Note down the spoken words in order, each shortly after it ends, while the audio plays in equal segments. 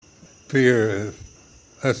fear,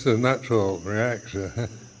 that's a natural reaction.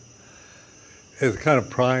 It's kind of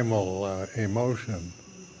primal emotion,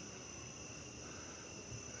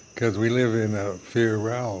 because we live in a fear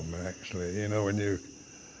realm, actually. When you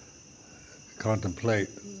contemplate,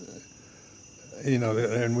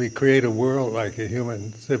 and we create a world like a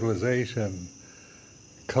human civilization,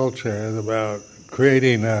 culture is about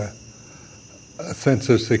creating a sense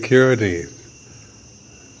of security,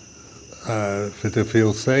 to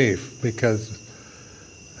feel safe, because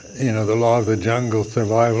the law of the jungle,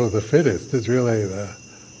 survival of the fittest, is really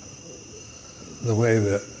the way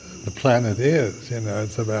that the planet is.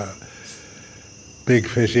 It's about big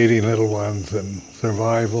fish eating little ones, and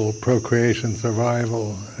survival, procreation,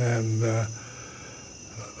 survival, and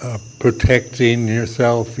protecting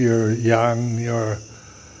yourself, your young, your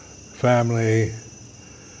family,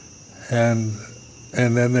 and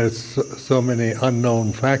then there's so many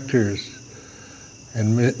unknown factors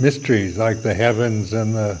and mysteries, like the heavens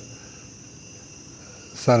and the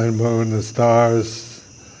sun and moon, the stars.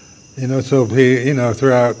 So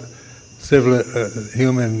throughout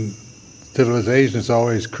human civilization is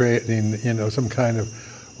always creating, some kind of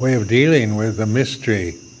way of dealing with the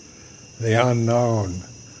mystery, the unknown,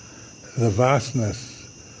 the vastness,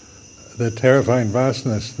 the terrifying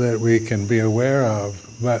vastness that we can be aware of,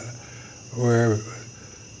 but we're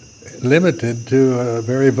limited to a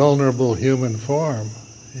very vulnerable human form.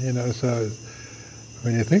 So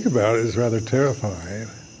when you think about it, it's rather terrifying.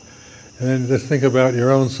 And then just think about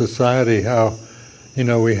your own society, how,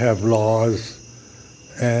 we have laws,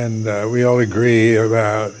 and we all agree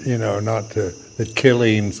about, that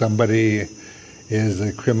killing somebody is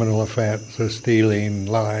a criminal offense, or stealing,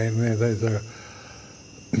 lying.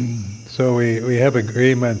 So we have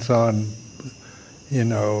agreements on,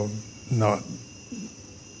 not,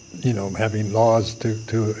 having laws to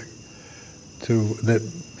that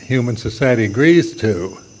human society agrees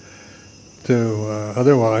to.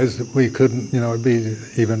 Otherwise we couldn't, it'd be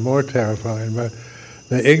even more terrifying. But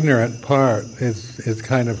the ignorant part is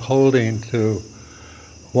kind of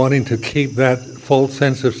wanting to keep that false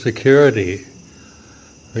sense of security,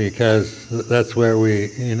 because that's where we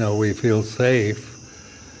feel safe,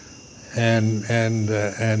 and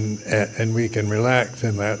we can relax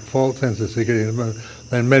in that false sense of security.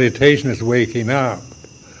 Then meditation is waking up,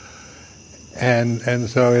 and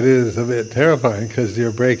so it is a bit terrifying, because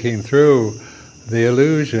you're breaking through the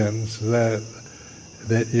illusions that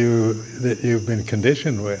you've been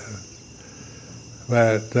conditioned with.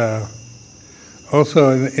 But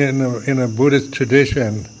also in a Buddhist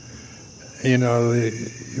tradition,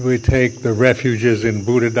 we take the refuges in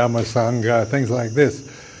Buddha, Dhamma, Sangha, things like this.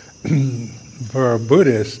 For a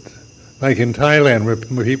Buddhist, like in Thailand, where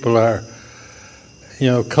people are,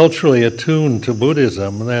 culturally attuned to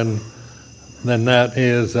Buddhism, then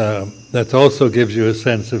that also gives you a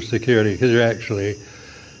sense of security, because you're actually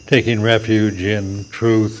taking refuge in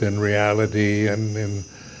truth and reality and in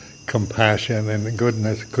compassion and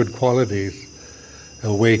goodness, good qualities,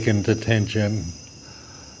 awakened attention,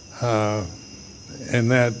 and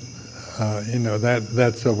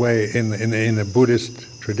that's a way in a Buddhist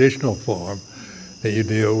traditional form that you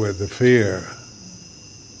deal with the fear.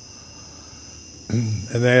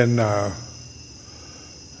 And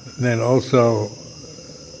then also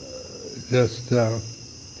just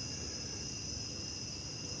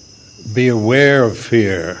be aware of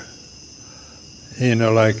fear.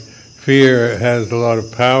 Like fear has a lot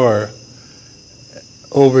of power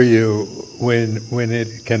over you when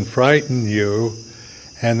it can frighten you,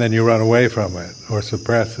 and then you run away from it or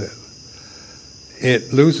suppress it.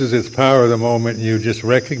 It loses its power the moment you just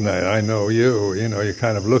recognize, I know you. You're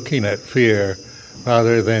kind of looking at fear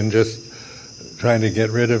rather than just trying to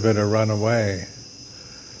get rid of it or run away.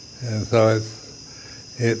 And so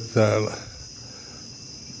it's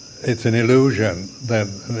an illusion,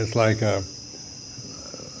 and it's like a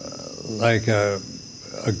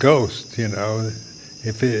ghost.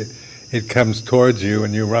 If it comes towards you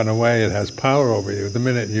and you run away, it has power over you. The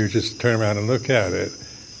minute you just turn around and look at it,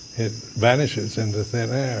 it vanishes into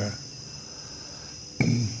thin air.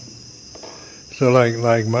 So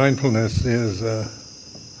like mindfulness is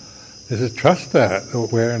to trust that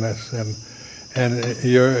awareness, and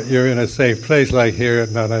you're in a safe place, like here at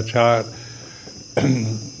Nanachat.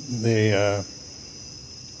 The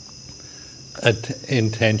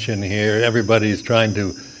intention here, everybody's trying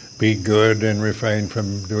to be good and refrain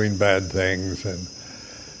from doing bad things,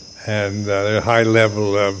 and a high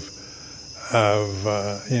level of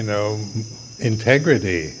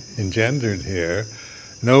integrity engendered here.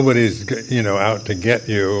 Nobody's out to get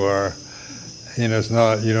you, or it's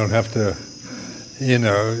not. You don't have to.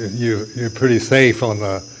 You're pretty safe on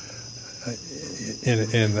the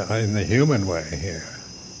in the human way here,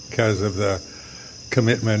 because of the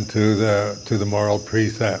commitment to the moral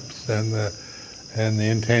precepts and the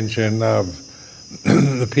intention of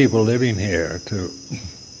the people living here to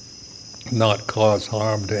not cause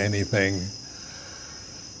harm to anything,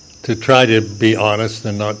 to try to be honest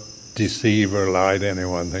and not deceive or lie to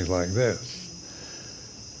anyone, things like this.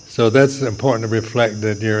 So that's important to reflect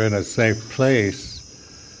that you're in a safe place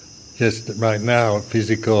just right now,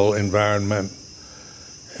 physical environment,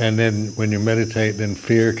 and then when you meditate, then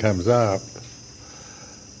fear comes up.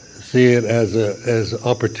 See it as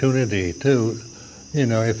opportunity too.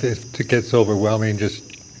 If it gets overwhelming, just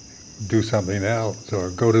do something else, or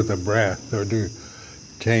go to the breath, or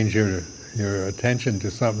change your attention to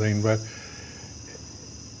something. But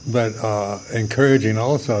encouraging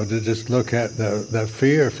also to just look at the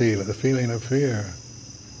feeling of fear,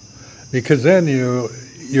 because then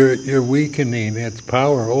you're weakening its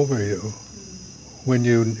power over you when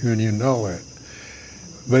you know it.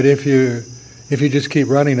 But if you just keep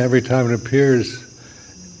running every time it appears,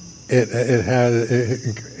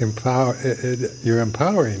 you're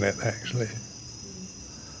empowering it actually.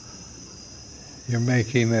 You're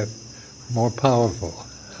making it more powerful.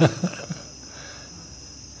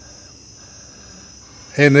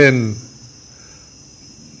 And then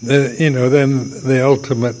the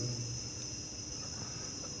ultimate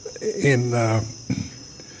in the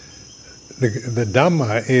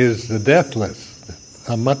Dhamma is the deathless,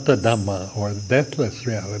 Amatta Dhamma, or the deathless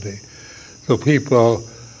reality. So people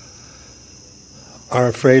are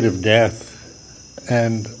afraid of death,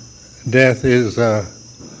 and death is,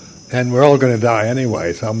 and we're all going to die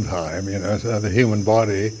anyway sometime. So the human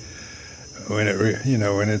body, when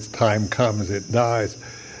its time comes, it dies,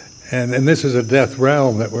 and this is a death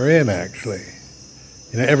realm that we're in actually.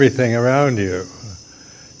 Everything around you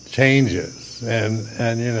changes, and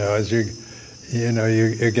as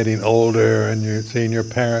you're getting older, and you're seeing your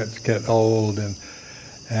parents get old,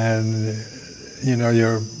 and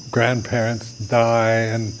your grandparents die,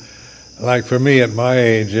 and like for me at my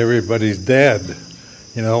age, everybody's dead.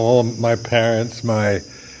 All my parents, my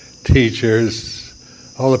teachers,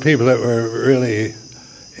 all the people that were really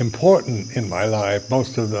important in my life,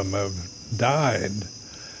 most of them have died.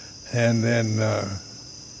 And then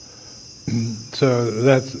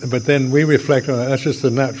but then we reflect on that. That's just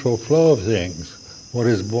the natural flow of things. What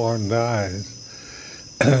is born dies.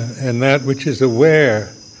 And that which is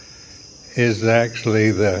aware is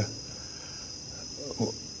actually the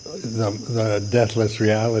deathless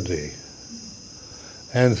reality.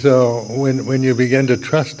 And so when you begin to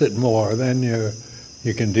trust it more, then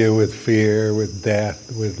you can deal with fear, with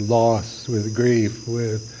death, with loss, with grief,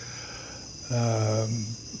 with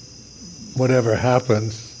whatever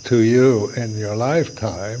happens to you in your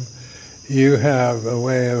lifetime. You have a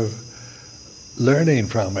way of learning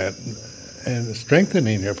from it and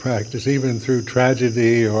strengthening your practice, even through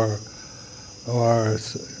tragedy or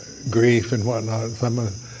grief and whatnot. Some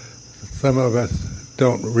of us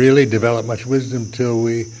don't really develop much wisdom till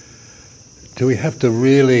we have to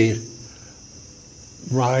really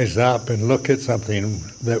rise up and look at something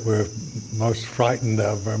that we're most frightened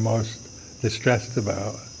of or most distressed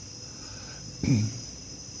about.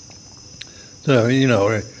 So,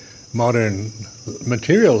 modern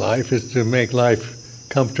material life is to make life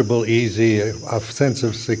comfortable, easy, a sense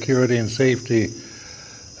of security and safety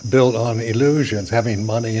built on illusions, having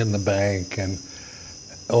money in the bank and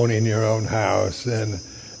owning your own house, and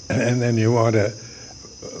then you want to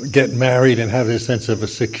get married and have this sense of a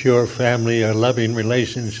secure family, a loving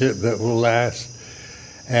relationship that will last,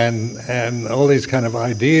 and all these kind of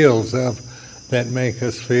ideals that make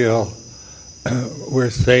us feel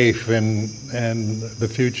we're safe and the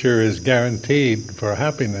future is guaranteed for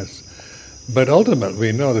happiness. But ultimately,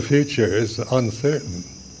 we know the future is uncertain.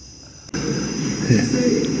 Yeah. So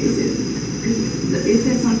is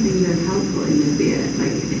there something that's helpful in the fear?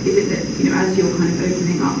 Like, is it that, as you're kind of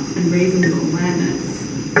opening up and raising your awareness,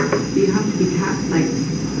 you have to be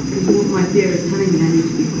because what my fear is telling me, I need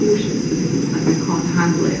to be cautious because it's like I can't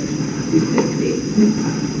handle it too quickly.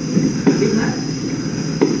 Is that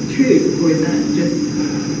true, or is that just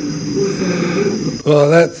also... Well,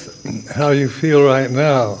 that's how you feel right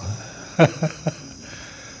now.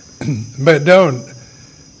 But don't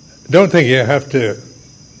think you have to,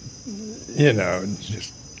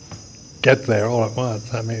 just get there all at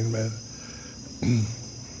once. I mean, but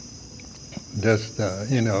just,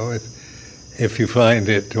 if you find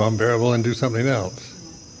it too unbearable, and do something else.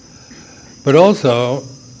 But also,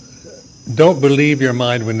 don't believe your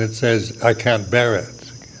mind when it says, I can't bear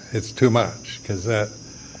it. It's too much, because the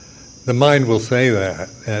mind will say that,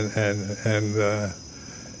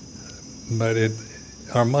 but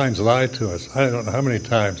our minds lie to us. I don't know how many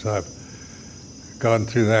times I've gone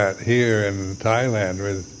through that here in Thailand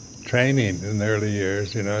with training in the early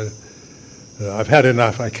years. I've had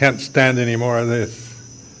enough. I can't stand any more of this.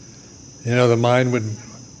 The mind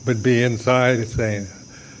would be inside saying,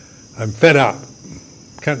 I'm fed up.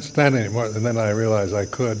 Can't stand anymore. And then I realized I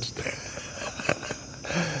could stand.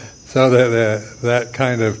 So that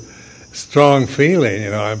kind of strong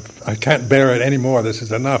feeling, I can't bear it anymore. This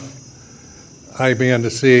is enough. I began to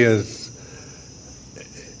see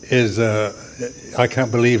I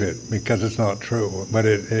can't believe it because it's not true. But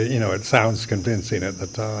it sounds convincing at the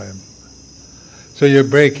time. So you're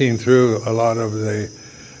breaking through a lot of this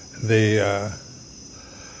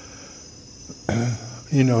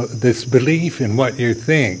belief in what you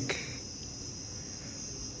think.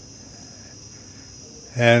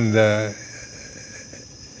 And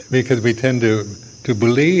because we tend to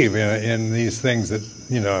believe in these things that,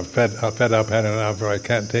 I'm fed up, had enough, or I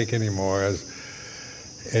can't take anymore, as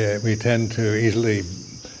we tend to easily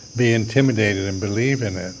be intimidated and believe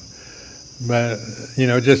in it. But,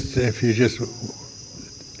 if you just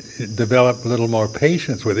develop a little more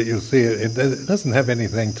patience with it, you'll see it doesn't have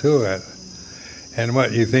anything to it. And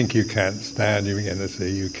what you think you can't stand, you begin to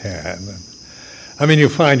see you can. You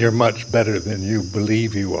find you're much better than you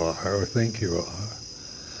believe you are or think you are.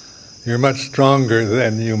 You're much stronger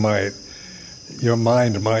than your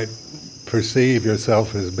mind might perceive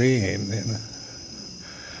yourself as being.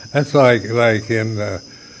 That's like in the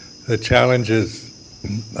challenges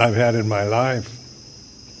I've had in my life,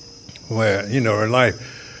 where, life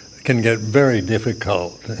can get very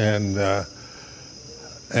difficult and a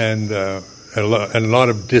lot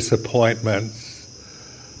of disappointments.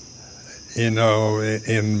 In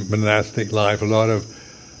monastic life, a lot of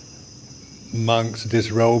monks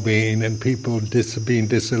disrobing and people being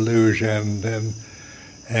disillusioned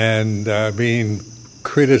and being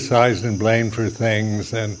criticized and blamed for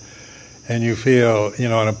things, and you feel,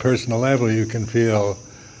 on a personal level, you can feel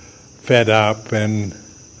fed up and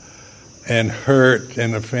hurt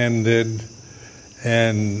and offended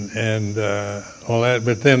and all that.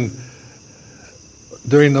 But then,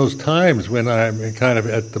 during those times when I'm kind of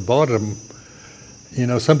at the bottom,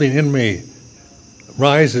 something in me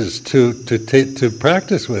rises to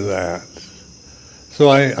practice with that. So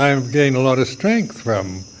I've gained a lot of strength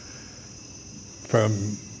from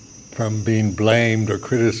being blamed or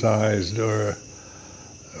criticized or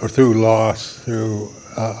through loss,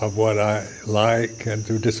 of what I like, and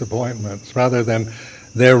through disappointments, rather than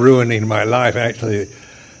they're ruining my life. Actually,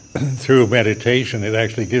 through meditation, it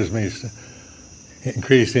actually gives me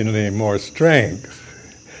increasingly more strength,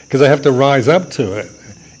 because I have to rise up to it.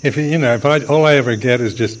 If all I ever get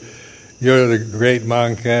is just, you're the great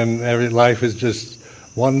monk and every life is just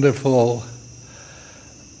wonderful,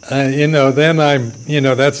 then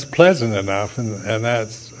that's pleasant enough, and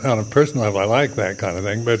that's on a personal level. I like that kind of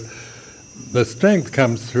thing. But the strength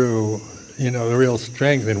comes through, the real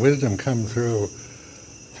strength and wisdom come through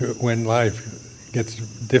when life gets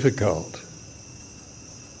difficult.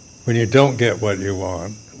 When you don't get what you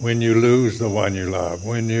want, when you lose the one you love,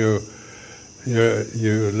 when you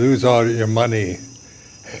lose all your money,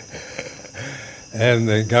 and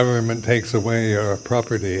the government takes away your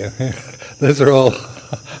property. These are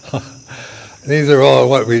all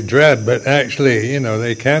what we dread, but actually,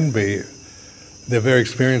 they can be the very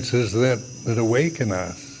experiences that awaken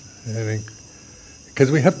us.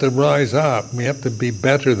 Because we have to rise up, we have to be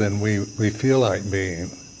better than we feel like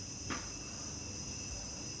being.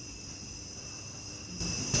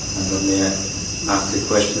 And let me ask a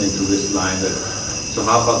question into this line. So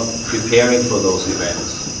how about preparing for those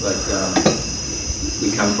events? Like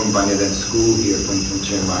we come from Bangladesh school here, from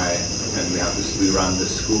Chiang Mai, and we run the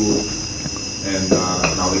school, and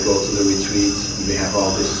now we go to the retreats, and we have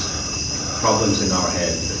all these problems in our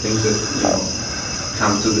head, the things that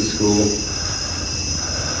come to the school,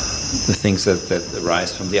 the things that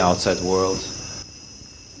arise from the outside world.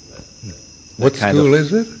 What school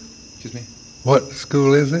is it? Excuse me? What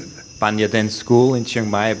school is it? Banyaden school in Chiang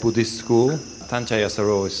Mai, a Buddhist school. Tanchaya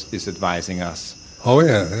Saro is advising us. Oh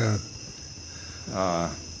yeah.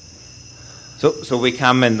 So we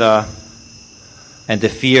come, and the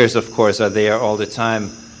fears, of course, are there all the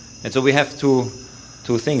time. And so we have two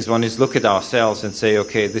things. One is look at ourselves and say,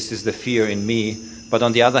 okay, this is the fear in me. But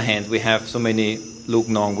on the other hand, we have so many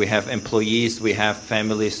Lugnong, we have employees, we have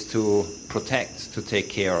families to protect, to take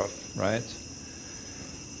care of, right?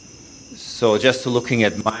 So just looking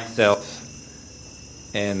at myself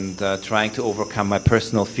and trying to overcome my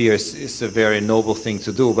personal fears is a very noble thing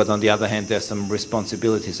to do, but on the other hand, there's some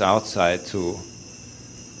responsibilities outside too.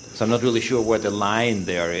 So I'm not really sure where the line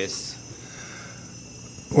there is.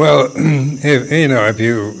 Well, if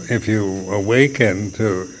you awaken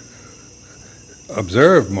to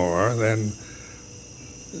observe more, then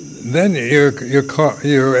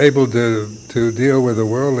you're able to deal with the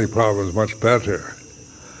worldly problems much better,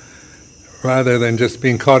 rather than just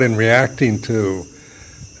being caught in reacting to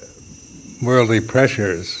worldly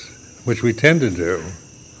pressures, which we tend to do.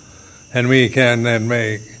 And we can then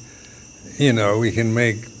make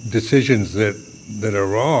decisions that are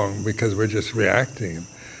wrong because we're just reacting.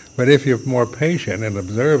 But if you're more patient and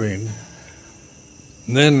observing,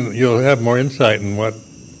 then you'll have more insight in what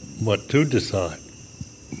to decide,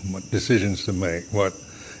 what decisions to make, and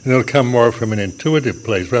it'll come more from an intuitive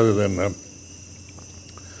place rather than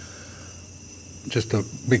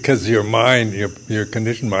because your mind, your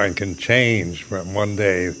conditioned mind, can change from one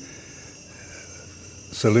day.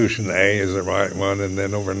 Solution A is the right one, and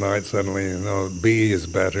then overnight suddenly, B is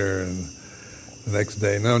better, and the next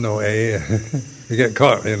day, no, A. You get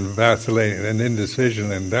caught in vacillating and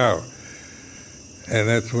indecision and doubt. And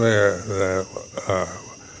that's where the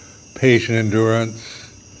patient endurance,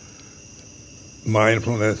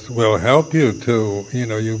 mindfulness will help you to,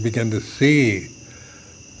 you begin to see,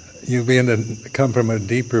 you begin to come from a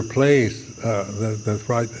deeper place, the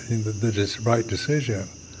right decision.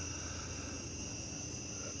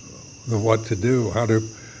 What to do, how to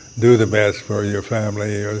do the best for your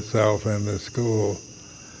family, yourself, and the school.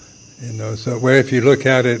 So where if you look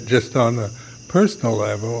at it just on a personal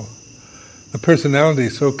level, the personality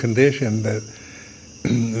is so conditioned that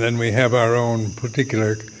then we have our own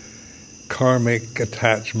particular karmic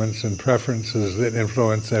attachments and preferences that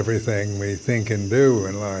influence everything we think and do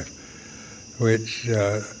in life, which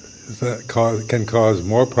can cause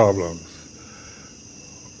more problems.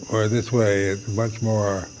 Or this way, it's much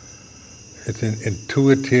more. It's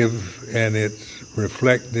intuitive and it's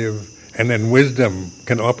reflective, and then wisdom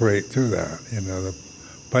can operate through that, the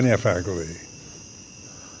panya faculty.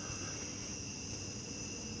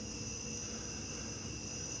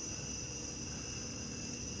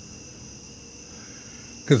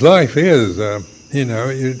 Because life is,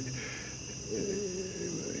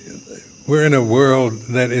 we're in a world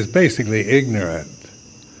that is basically ignorant.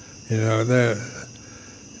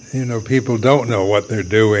 People don't know what they're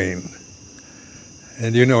doing.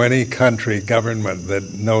 And any country government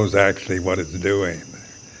that knows actually what it's doing.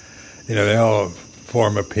 They all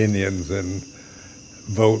form opinions and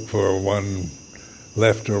vote for one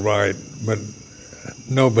left or right, but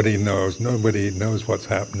nobody knows what's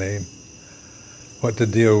happening, what to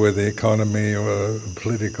deal with the economy or a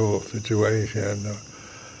political situation, or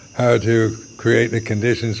how to create the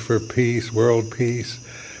conditions for peace, world peace.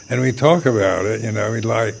 And we talk about it, we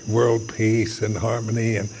like world peace and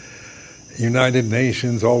harmony and United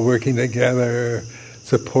Nations all working together,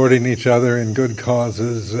 supporting each other in good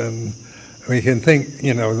causes, and we can think,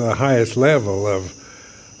 the highest level of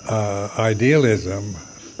idealism.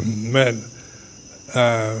 But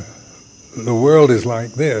the world is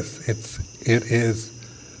like this.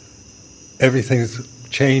 Everything's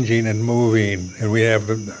changing and moving, and we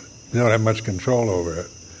don't have much control over it.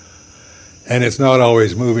 And it's not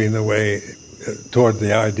always moving the way toward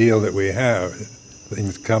the ideal that we have.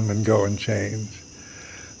 Things come and go and change.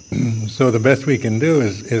 So the best we can do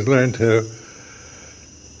is learn to,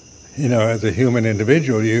 as a human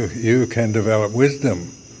individual, you can develop wisdom.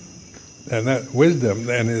 And that wisdom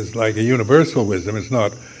then is like a universal wisdom. It's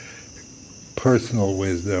not personal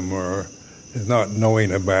wisdom, or it's not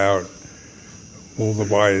knowing about all the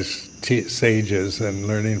wise sages and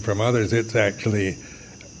learning from others. It's actually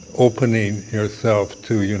opening yourself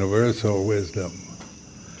to universal wisdom.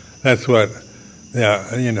 That's what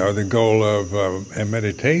the goal of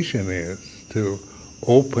meditation is, to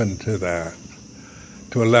open to that,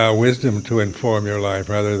 to allow wisdom to inform your life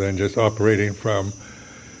rather than just operating from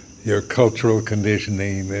your cultural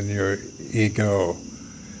conditioning and your ego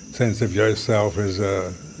sense of yourself as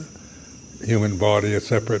a human body, a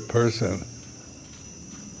separate person.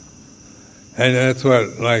 And that's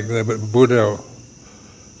what, like the Buddha,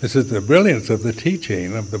 this is the brilliance of the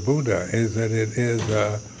teaching of the Buddha, is that it is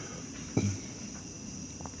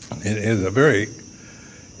a very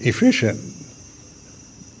efficient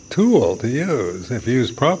tool to use if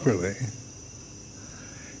used properly.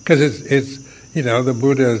 Because it's the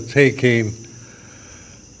Buddha is taking,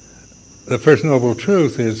 the First Noble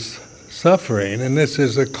Truth is suffering, and this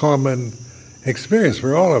is a common experience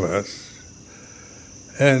for all of us.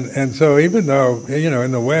 And so even though,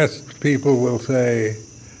 in the West, people will say,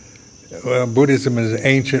 well, Buddhism is an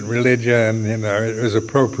ancient religion, it was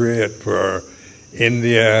appropriate for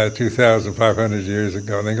India 2,500 years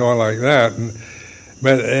ago, and they go on like that.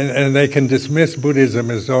 and they can dismiss Buddhism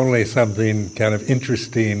as only something kind of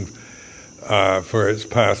interesting for its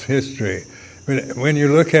past history. When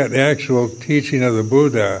you look at the actual teaching of the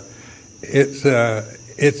Buddha,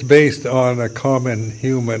 it's based on a common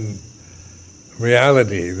human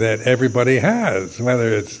reality that everybody has, whether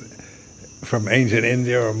it's from ancient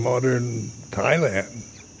India or modern Thailand,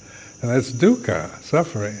 and that's dukkha,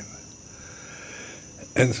 suffering.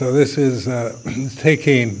 And so this is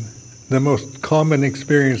taking the most common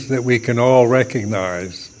experience that we can all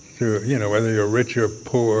recognize through, whether you're rich or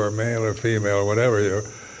poor, male or female,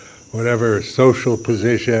 whatever social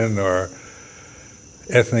position or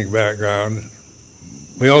ethnic background,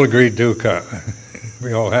 we all agree dukkha.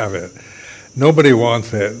 We all have it. Nobody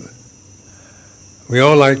wants it. We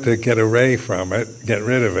all like to get away from it, get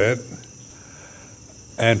rid of it,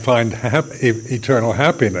 and find eternal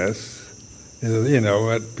happiness.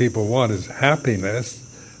 What people want is happiness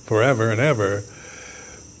forever and ever.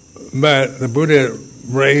 But the Buddha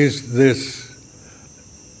raised this,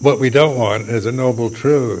 what we don't want, as a noble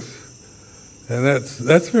truth. And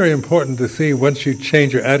that's very important to see once you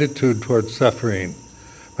change your attitude towards suffering,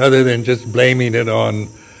 rather than just blaming it on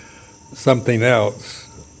something else.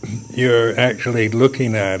 You're actually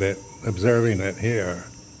looking at it, observing it here.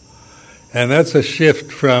 And that's a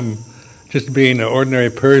shift from just being an ordinary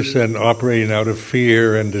person operating out of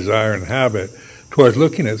fear and desire and habit towards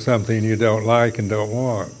looking at something you don't like and don't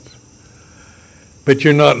want. But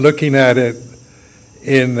you're not looking at it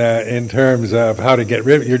in terms of how to get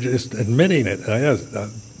rid of it. You're just admitting it. Yes,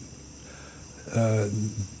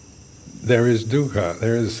 there is dukkha,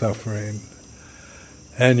 there is suffering.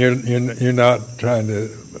 And you're not trying to,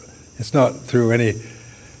 it's not through any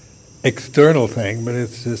external thing, but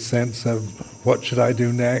it's a sense of what should I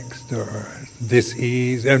do next, or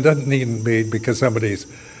dis-ease. And it doesn't even be because somebody's,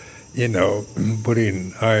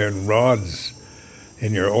 putting iron rods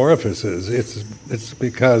in your orifices. It's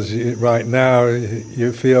because right now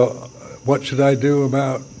you feel, what should I do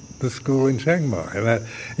about the school in Chiang Mai? And that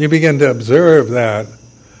you begin to observe that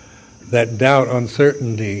doubt,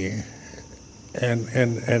 uncertainty, and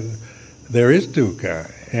there is dukkha,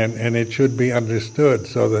 and it should be understood.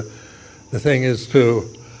 So the thing is to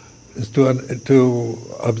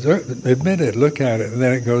observe, admit it, look at it, and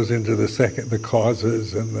then it goes into the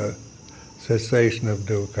causes and the cessation of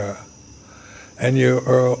dukkha. And you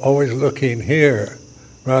are always looking here,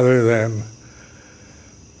 rather than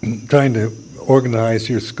trying to organize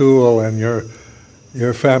your school and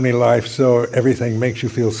your family life so everything makes you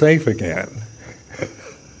feel safe again.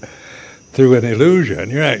 Through an illusion,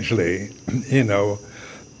 you're actually,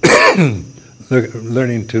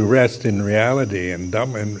 learning to rest in reality and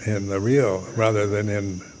in the real, rather than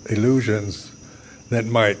in illusions that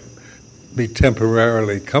might be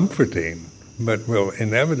temporarily comforting, but will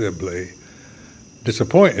inevitably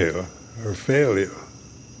disappoint you or fail you.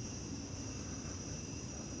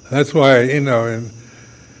 That's why, in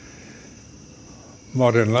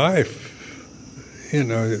modern life,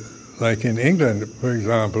 like in England, for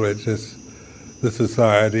example, it's just the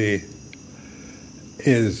society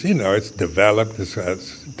is, it's developed, it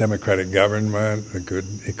has democratic government, a good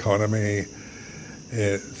economy.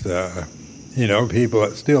 It's, people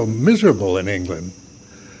are still miserable in England.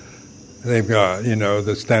 They've got,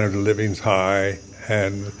 the standard of living's high,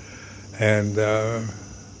 and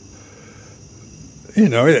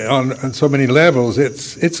on so many levels,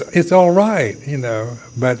 it's all right,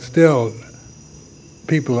 but still,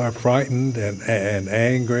 people are frightened and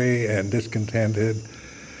angry and discontented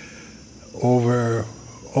over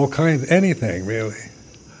all kinds, anything really.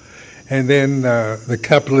 And then the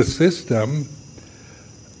capitalist system,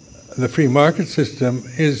 the free market system,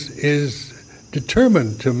 is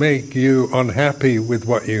determined to make you unhappy with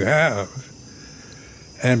what you have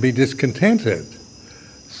and be discontented.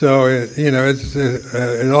 So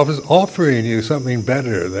it offers offering you something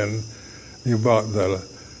better than you bought the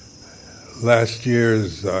last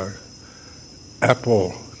year's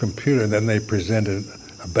Apple computer, and then they presented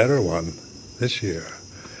a better one this year.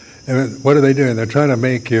 And what are they doing? They're trying to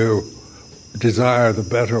make you desire the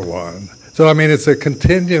better one. So it's a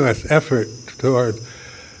continuous effort toward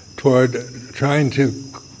trying to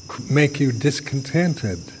make you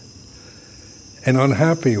discontented and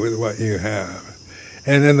unhappy with what you have.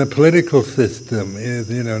 And then the political system is,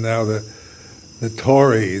 now the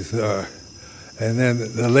Tories, and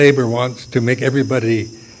then the Labour wants to make everybody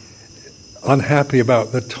unhappy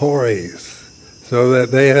about the Tories so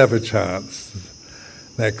that they have a chance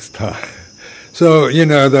next time. So,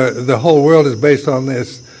 the whole world is based on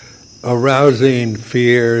this arousing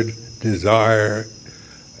fear, desire,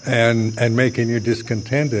 and making you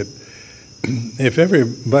discontented. If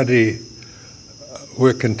everybody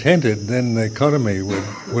were contented, then the economy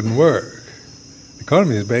wouldn't work. The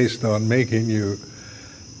economy is based on making you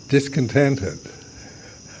discontented.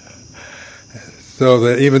 So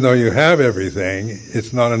that even though you have everything,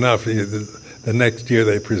 it's not enough. The next year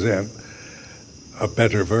they present a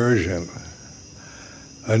better version,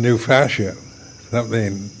 a new fashion,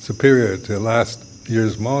 something superior to last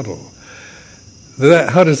year's model.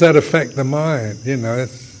 How does that affect the mind?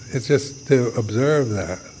 It's just to observe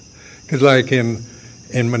that. Because like in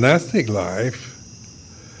monastic life,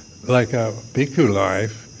 like a bhikkhu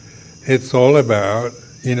life, it's all about,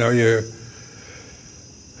 you're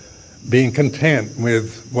being content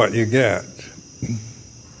with what you get.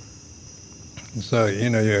 So,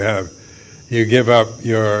 you give up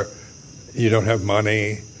you don't have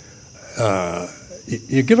money,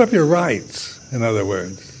 you give up your rights, in other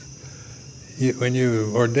words. When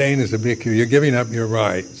you ordain as a bhikkhu, you're giving up your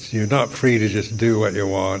rights. You're not free to just do what you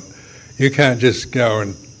want. You can't just go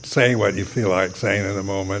and say what you feel like saying in the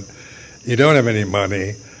moment. You don't have any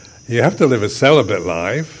money. You have to live a celibate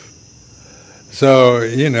life. So,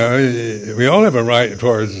 we all have a right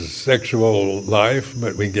towards sexual life,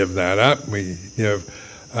 but we give that up. We give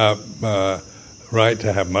up right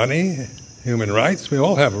to have money, human rights. We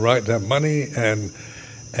all have a right to have money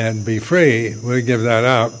and be free. We give that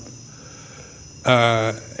up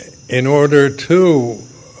in order to,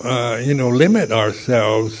 limit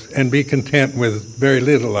ourselves and be content with very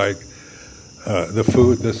little, like the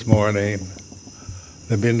food this morning,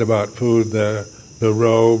 the bindabat food, the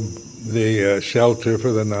robe, the shelter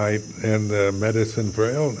for the night, and the medicine for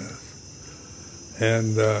illness.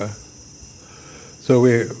 And so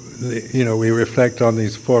we reflect on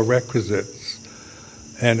these four requisites,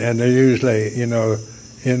 and they're usually, in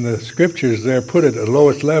the scriptures, they're put at the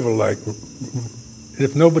lowest level. Like,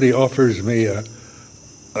 if nobody offers me a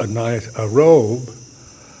robe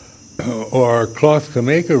or cloth to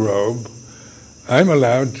make a robe, I'm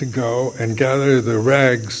allowed to go and gather the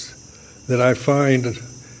rags that I find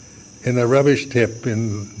in a rubbish tip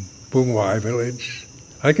in Bung Wai village.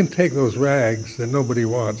 I can take those rags that nobody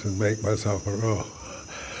wants and make myself a robe.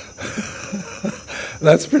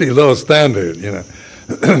 That's pretty low standard,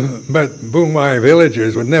 But Bung Wai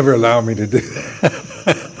villagers would never allow me to do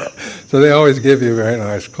that. So they always give you very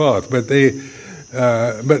nice cloth. But the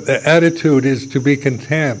attitude is to be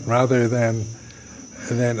content rather than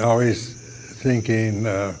always thinking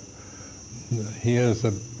he has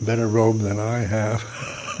a better robe than I have,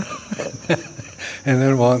 and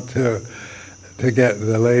then want to get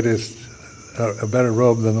the latest, a better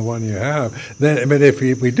robe than the one you have. But if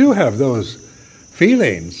we do have those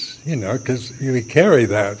feelings, because we carry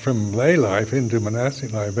that from lay life into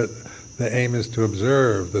monastic life, but the aim is to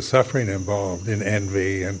observe the suffering involved in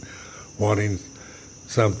envy and wanting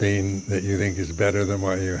something that you think is better than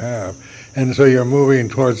what you have. And so you're moving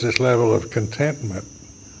towards this level of contentment,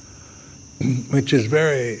 which is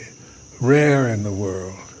very rare in the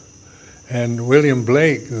world. And William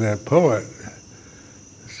Blake, the poet,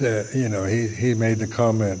 said, he made the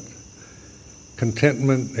comment,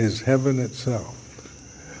 contentment is heaven itself.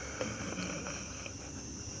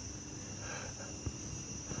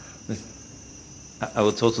 I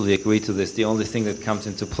would totally agree to this. The only thing that comes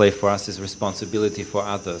into play for us is responsibility for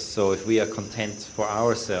others. So if we are content for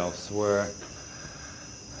ourselves, we're,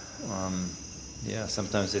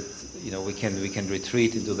 sometimes we can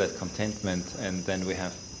retreat into that contentment, and then we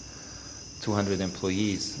have 200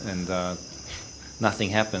 employees, and nothing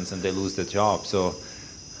happens, and they lose their job. So,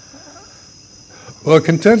 well,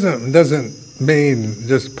 contentment doesn't mean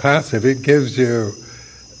just passive. It gives you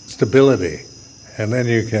stability, and then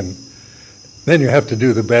you have to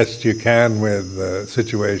do the best you can with the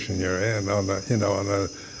situation you're in on a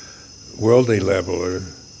worldly level or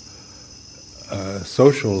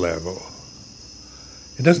social level.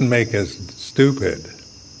 It doesn't make us stupid,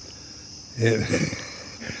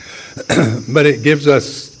 but it gives us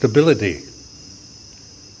stability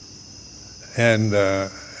and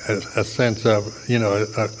a sense of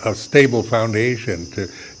a stable foundation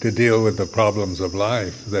to deal with the problems of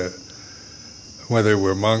life, that whether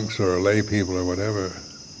we're monks or lay people or whatever.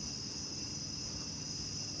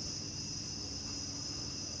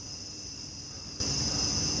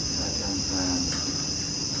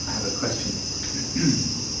 I have a question.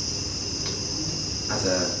 As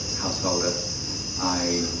a householder,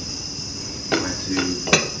 I went to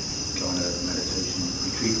go on a meditation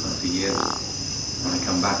retreat once a year. When I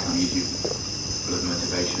come back, I'm usually full of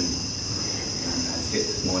motivation, and I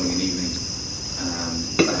sit morning and evening. I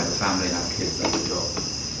have a family, I have kids, I have a job,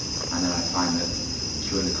 and then I find that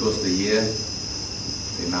during the course of the year,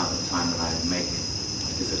 the amount of time that I make, I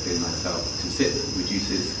discipline myself to sit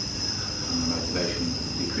reduces motivation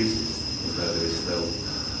decreases, although there is still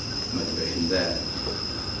motivation there.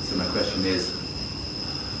 So my question is,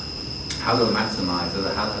 how do I maximize, as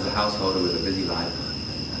a householder with a busy life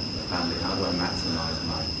and a family, how do I maximize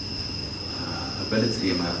my ability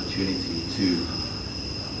and my opportunity to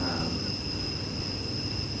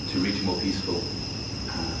reach a more peaceful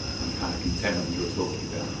and kind of contentment you were talking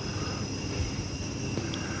about?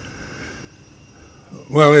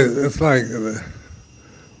 Well, it's like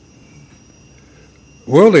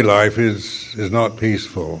worldly life is not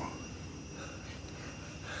peaceful.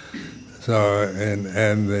 So,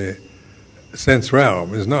 and the sense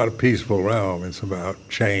realm is not a peaceful realm. It's about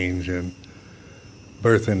change and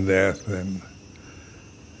birth and death and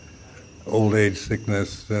old age,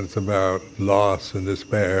 sickness. And it's about loss and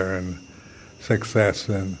despair and success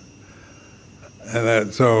and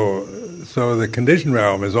that. So the conditioned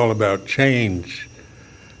realm is all about change.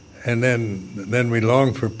 And then we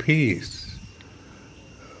long for peace.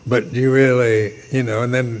 But you really,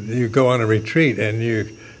 and then you go on a retreat and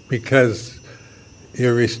because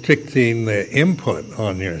you're restricting the input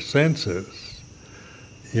on your senses,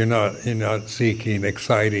 you're not seeking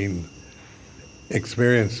exciting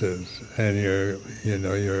experiences, and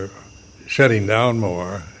you're shutting down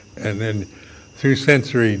more, and then through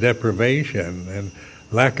sensory deprivation and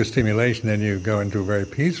lack of stimulation, then you go into a very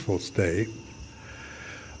peaceful state.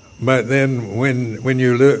 But then when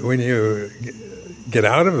you get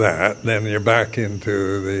out of that, then you're back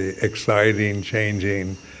into the exciting,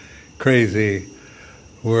 changing, crazy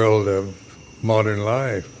world of modern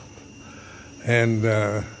life. And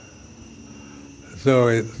so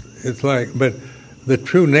it's like, but the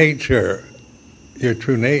true nature, your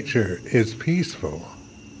true nature is peaceful.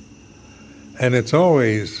 And it's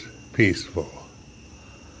always peaceful.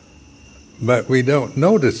 But we don't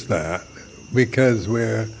notice that because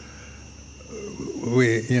we're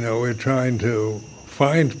trying to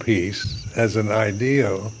find peace as an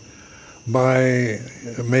ideal by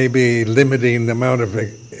maybe limiting the amount of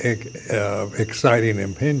exciting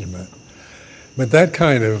impingement. But that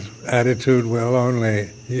kind of attitude will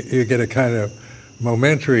only, you get a kind of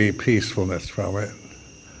momentary peacefulness from it.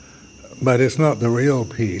 But it's not the real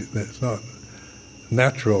peace, it's not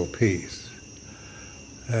natural peace.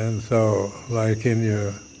 And so, like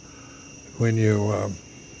when you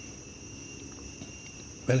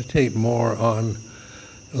meditate more on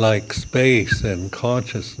like space and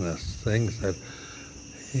consciousness, things that,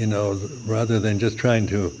 rather than just trying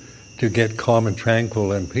to get calm and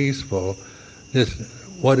tranquil and peaceful, just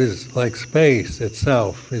what is like space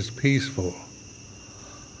itself is peaceful.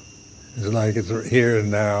 It's like it's here and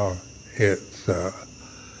now, it's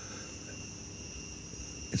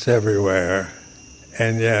everywhere,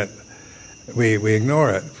 and yet we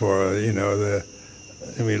ignore it for,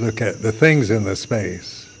 we look at the things in the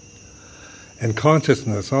space. And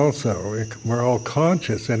consciousness also, we're all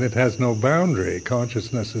conscious and it has no boundary.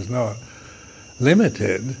 Consciousness is not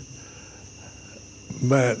limited,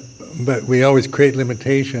 but we always create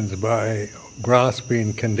limitations by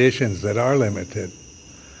grasping conditions that are limited.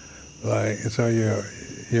 Like, so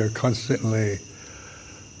you're constantly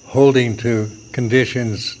holding to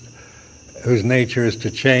conditions whose nature is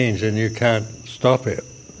to change, and you can't stop it.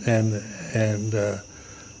 And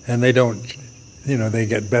they don't, they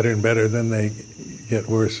get better and better, then they get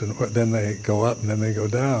worse, and then they go up, and then they go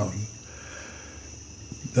down.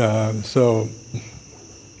 So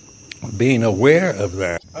being aware of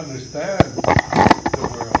that, understand the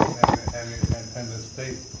world and the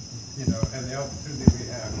state, and the opportunity we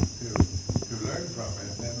have to learn from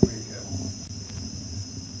it, then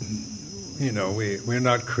we can, we're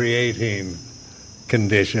not creating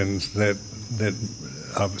conditions that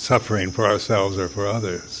of suffering for ourselves or for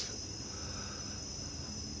others.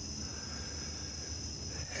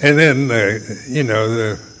 And then,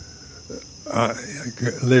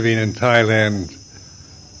 living in Thailand,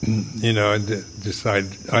 I decide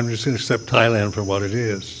I'm just going to accept Thailand for what it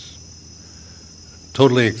is.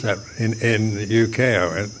 Totally accept. In the UK,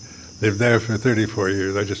 I lived there for 34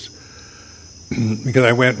 years. Because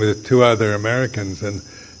I went with two other Americans, and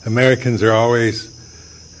Americans are always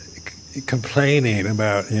complaining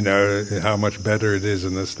about, how much better it is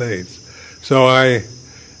in the States. So I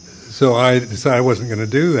decided I wasn't going to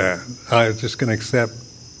do that. I was just going to accept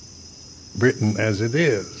Britain as it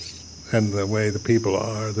is, and the way the people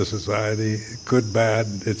are, the society, good, bad,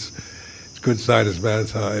 it's good side as bad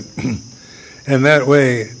side. And that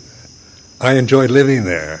way, I enjoyed living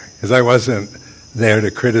there, because I wasn't there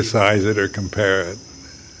to criticize it or compare it,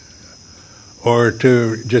 or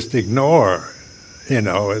to just ignore,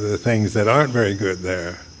 the things that aren't very good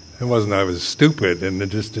there. It wasn't I was stupid and I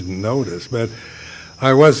just didn't notice, but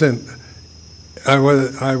I wasn't I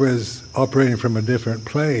was operating from a different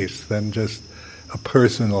place than just a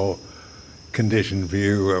personal conditioned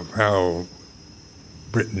view of how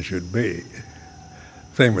Britain should be.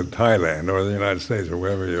 Same with Thailand or the United States or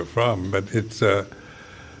wherever you're from, but it's a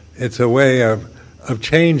way of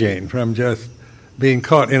changing from just being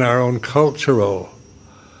caught in our own cultural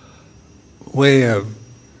way of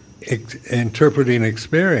interpreting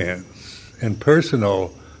experience and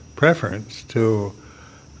personal preference to,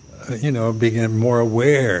 being more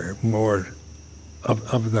aware, more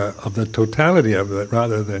of the totality of it,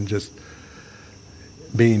 rather than just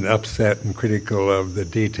being upset and critical of the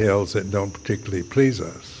details that don't particularly please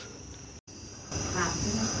us.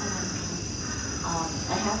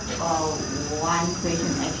 I have one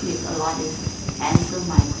question. Actually, a lot is answered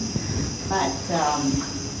my question. But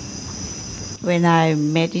when I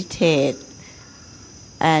meditate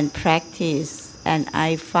and practice, and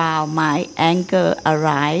I found my anger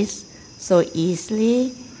arise so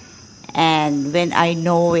easily, and when I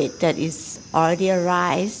know it that it's already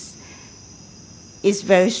arise, it's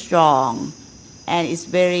very strong, and it's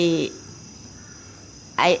very.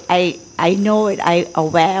 I know it. I'm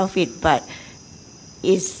aware of it, but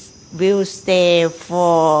it will stay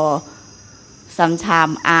for some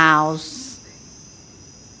time hours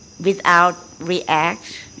without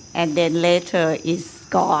react, and then later it's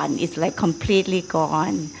gone. It's like completely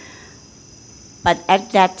gone. But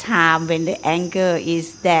at that time, when the anger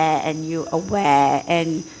is there and you're aware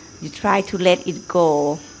and you try to let it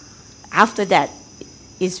go, after that,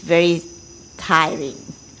 it's very tiring.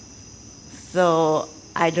 So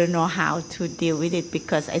I don't know how to deal with it,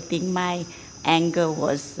 because I think my anger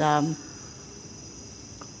was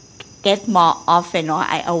get more often, or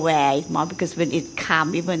I aware it more, because when it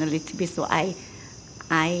comes even a little bit, so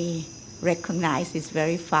I recognize it's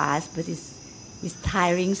very fast, but it's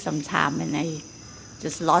tiring sometimes, and I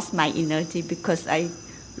just lost my energy because I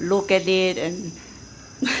look at it and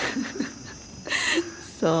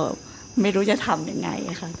so ไม่รู้จะทำยังไง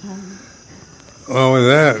ค่ะท่าน Well, with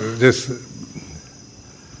that, just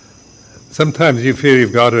sometimes you feel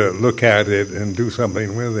you've got to look at it and do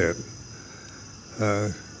something with it.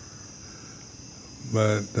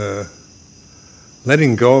 But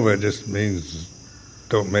letting go of it just means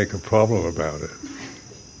don't make a problem about it.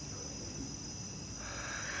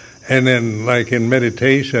 And then, like in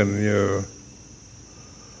meditation,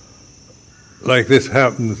 like this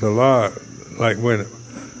happens a lot. Like when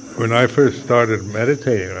I first started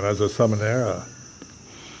meditating, when I was a samanera,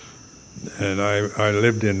 and I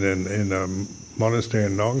lived in a monastery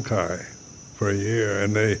in Nong Khai for a year,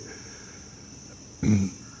 and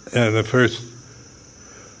the first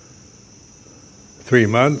 3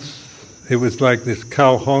 months, it was like this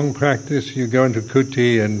cow hong practice. You go into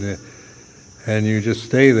kuti and you just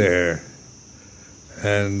stay there,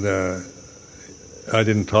 and I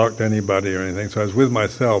didn't talk to anybody or anything, so I was with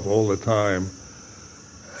myself all the time,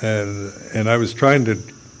 and I was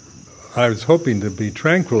hoping to be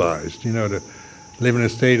tranquilized, to live in a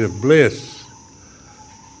state of bliss,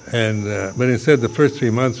 but instead the first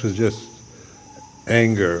 3 months was just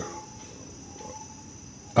anger,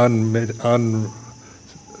 unrelenting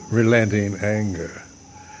anger,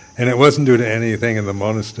 and it wasn't due to anything in the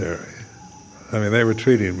monastery. I mean, they were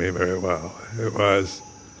treating me very well. It was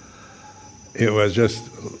just,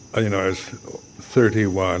 I was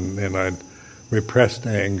 31, and I'd repressed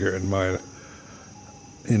anger in my,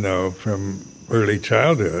 from early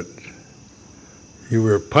childhood. You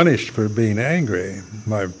were punished for being angry.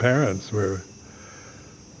 My parents were,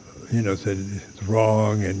 said it's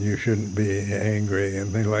wrong and you shouldn't be angry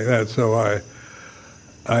and things like that. So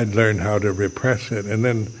I'd learned how to repress it. And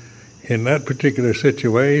then in that particular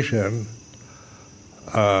situation,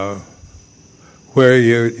 where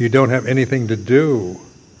you don't have anything to do,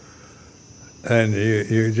 and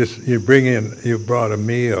you brought a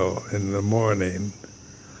meal in the morning,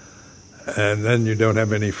 and then you don't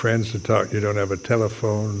have any friends to talk, you don't have a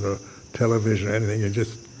telephone or television or anything, you're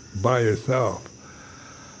just by yourself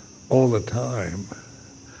all the time,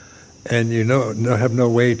 and have no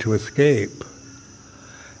way to escape,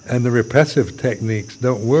 and the repressive techniques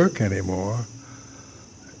don't work anymore.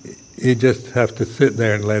 You just have to sit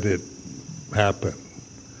there and let it happen.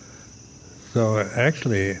 So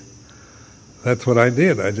actually, that's what I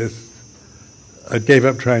did. I gave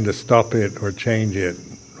up trying to stop it or change it,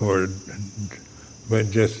 but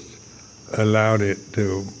just allowed it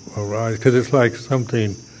to arise, because it's like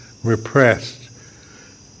something repressed,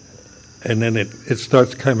 and then it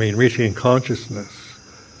starts reaching consciousness.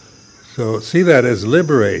 So see that as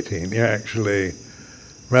liberating. You actually,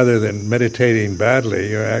 rather than meditating badly,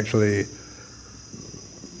 you're actually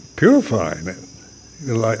purifying it.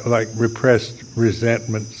 like repressed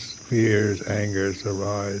resentments, fears, angers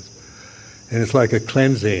arise. And it's like a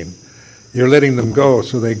cleansing. You're letting them go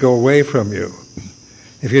so they go away from you.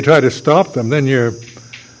 If you try to stop them, then you're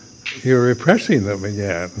repressing them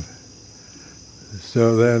again.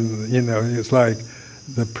 So then, it's like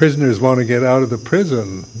the prisoners want to get out of the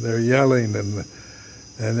prison. They're yelling, and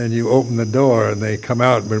then you open the door and they come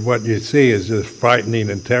out, but what you see is just frightening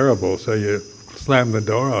and terrible, so you slam the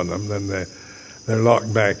door on them, then they're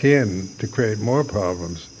locked back in to create more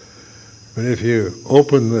problems. But if you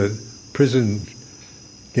open the prison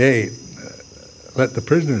gate, let the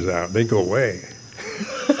prisoners out, they go away.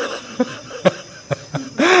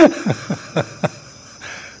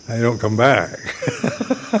 They don't come back.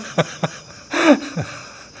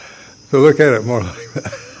 So look at it more like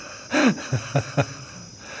that.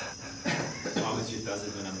 As long as she does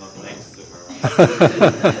it when I'm not next to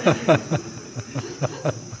her.